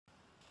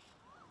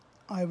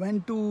I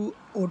went to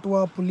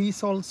Ottawa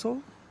Police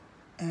also,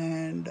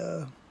 and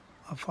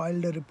I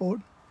filed a report.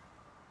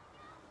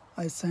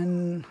 I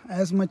sent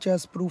as much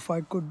as proof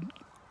I could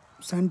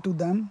send to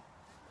them,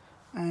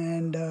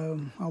 and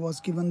I was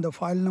given the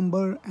file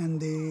number,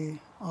 and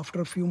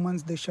after a few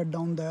months they shut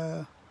down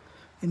the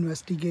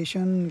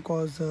investigation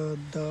because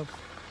the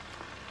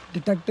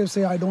detectives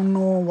say I don't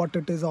know what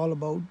it is all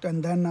about,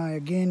 and then I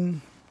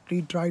again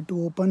retried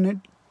to open it,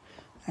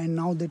 and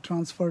now they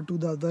transfer to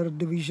the other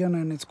division,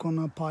 and it's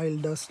gonna pile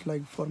dust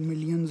like for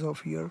millions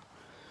of years.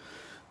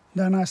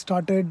 Then I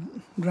started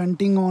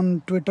ranting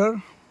on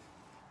Twitter.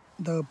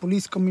 The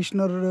police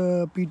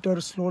commissioner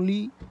Peter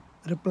slowly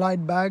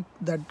replied back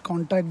that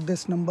contact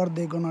this number,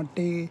 they're gonna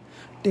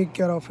take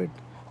care of it.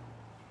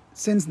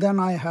 Since then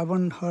I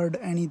haven't heard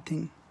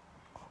anything.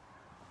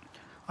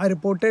 I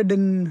reported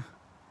in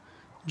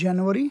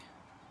January,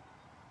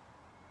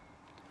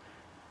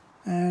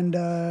 and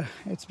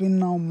it's been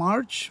now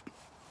March,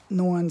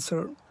 no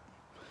answer.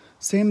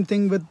 Same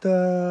thing with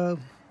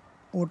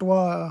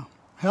Ottawa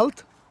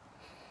Health.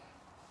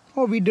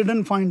 Oh, we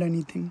didn't find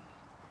anything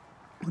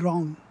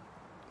wrong,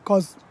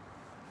 because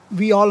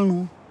we all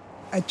know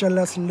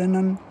HLS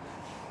Linen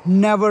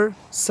never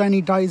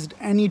sanitized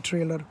any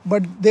trailer,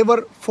 but they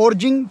were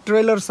forging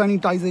trailer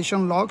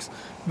sanitization logs,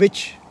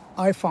 which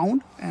I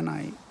found and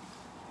I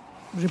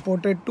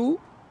reported to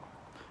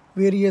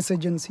various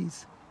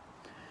agencies.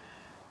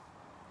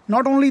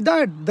 Not only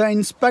that, the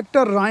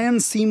inspector Ryan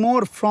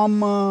Seymour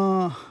from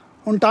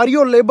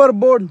Ontario Labour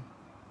Board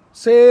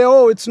say,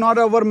 oh, it's not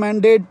our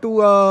mandate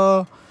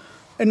to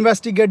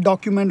investigate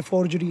document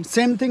forgery.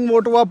 Same thing,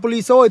 Ottawa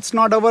Police, oh, it's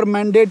not our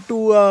mandate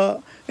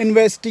to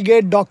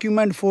investigate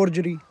document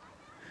forgery.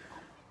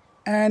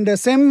 And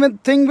same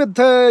thing with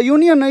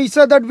union. He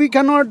said that we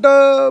cannot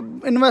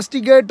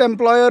investigate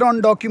employer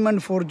on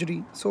document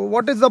forgery. So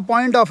what is the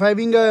point of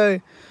having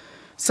a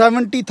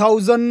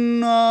 70,000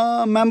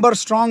 member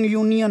strong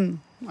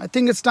union? I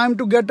think it's time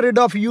to get rid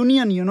of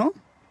union,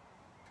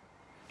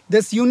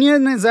 This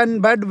union is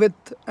in bed with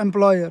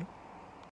employer.